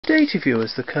Data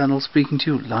viewers, the Colonel speaking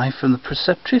to you live from the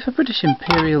Preceptory for British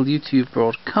Imperial YouTube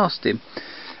Broadcasting.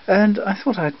 And I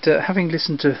thought having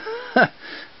listened to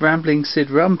Rambling Sid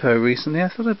Rumpo recently, I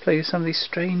thought I'd play you some of these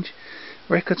strange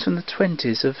records from the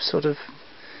 20s of sort of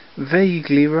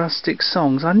vaguely rustic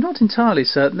songs. I'm not entirely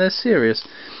certain they're serious.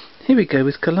 Here we go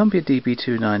with Columbia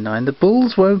DB299, The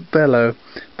Bulls Won't Bellow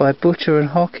by Butcher and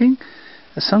Hocking,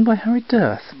 sung by Harry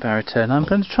Dearth, baritone. I'm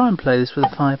going to try and play this with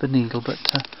a fibre needle, but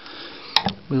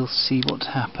we'll see what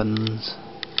happens.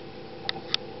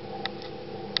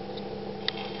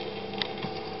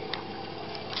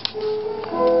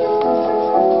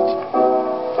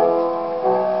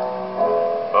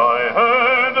 I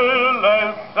heard a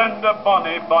lass and a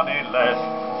bonny, bonny lass.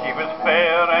 She was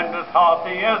fair and as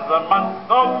hearty as the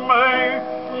month of May.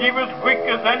 She was quick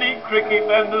as any cricket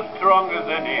and as strong as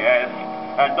any ass.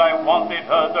 And I wanted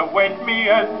her to wed me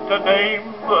and to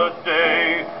name the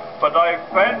day. But I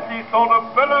fancy sort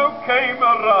of Bellow came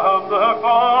around her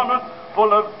barn,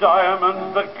 full of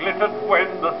diamonds that glittered when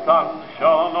the sun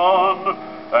shone on.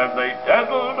 And they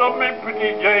dazzled on me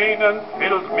pretty Jane and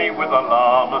filled me with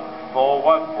alarm. For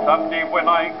one Sunday when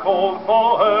I called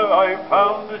for her, I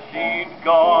found she'd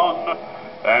gone.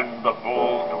 And the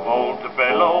bulls won't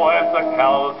bellow and the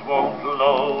cows won't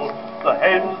low. The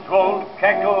hens won't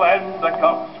cackle and the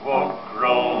cocks won't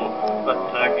crow. The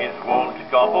turkeys won't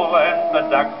gobble and the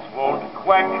ducks won't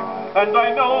quack. And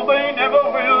I know they never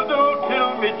will do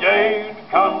till me Jane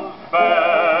comes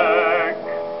back.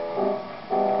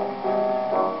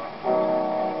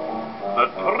 The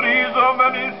trees are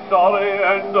very sorry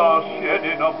and are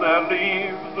shedding of their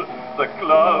leaves. The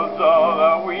clouds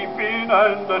are weeping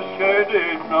and a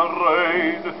shedding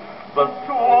rain. The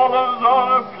swallows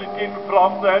are flitting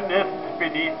from their nests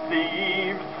beneath the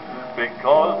eaves,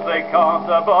 because they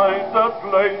can't abide the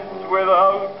place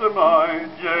without my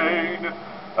Jane.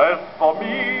 As for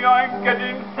me, I'm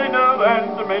getting thinner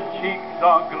and my cheeks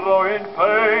are growing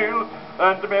pale,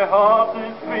 and my heart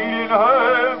is feeling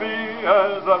heavy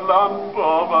as a lump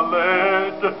of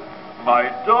lead.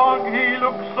 My dog, he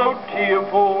looks so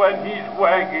tearful when he's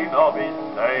wagging of his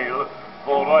tail,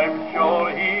 for I'm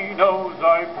sure he knows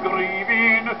I'm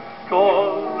grieving,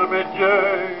 'cause my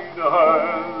Jane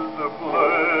has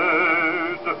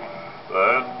fled.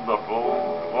 And the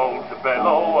bulls won't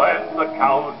bellow and the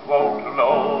cows won't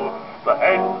low. The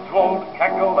hens won't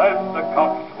cackle and the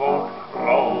cocks won't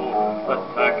crow. The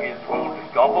turkeys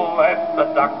won't gobble and the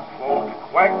ducks won't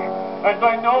quack. And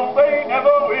I know they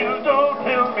never will do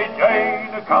till me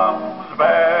Jane comes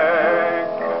back.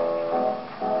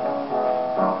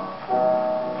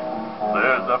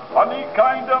 There's a funny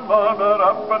kind of murmur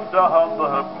up and down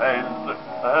the pens,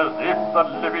 as if the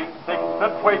living things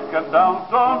had wakened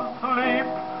out of sleep.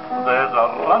 There's a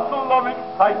rustle of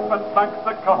excitement amongst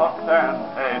the cocks and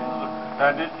hens,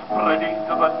 and it's spreading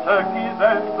to the turkeys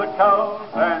and the cows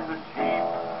and the sheep.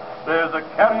 There's a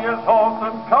carrier's horse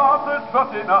and cart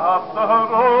trotting up the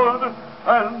road,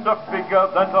 and a figure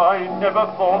that I never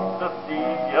thought to see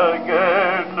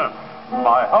again.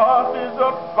 My heart is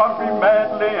a-bumping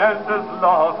madly and has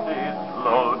lost its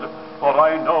load, for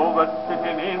I know that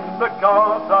sitting in the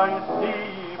cart I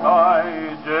see my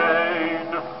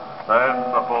Jane.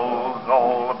 And the bulls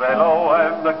all bellow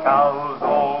and the cows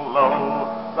all low.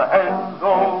 The hens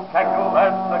all cackle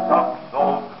and the cocks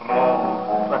all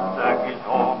crow. The turkeys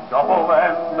all gobble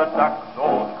and the ducks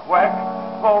all quack,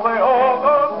 for they all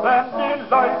are then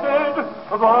delighted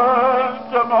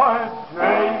that my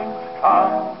Jane's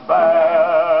come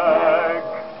back.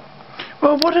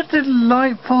 Well, what a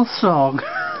delightful song.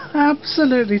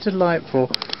 Absolutely delightful.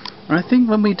 And I think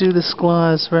when we do the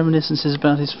Squire's reminiscences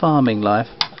about his farming life,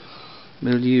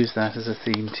 we'll use that as a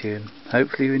theme tune.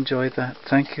 Hopefully you enjoyed that.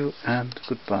 Thank you and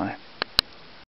goodbye.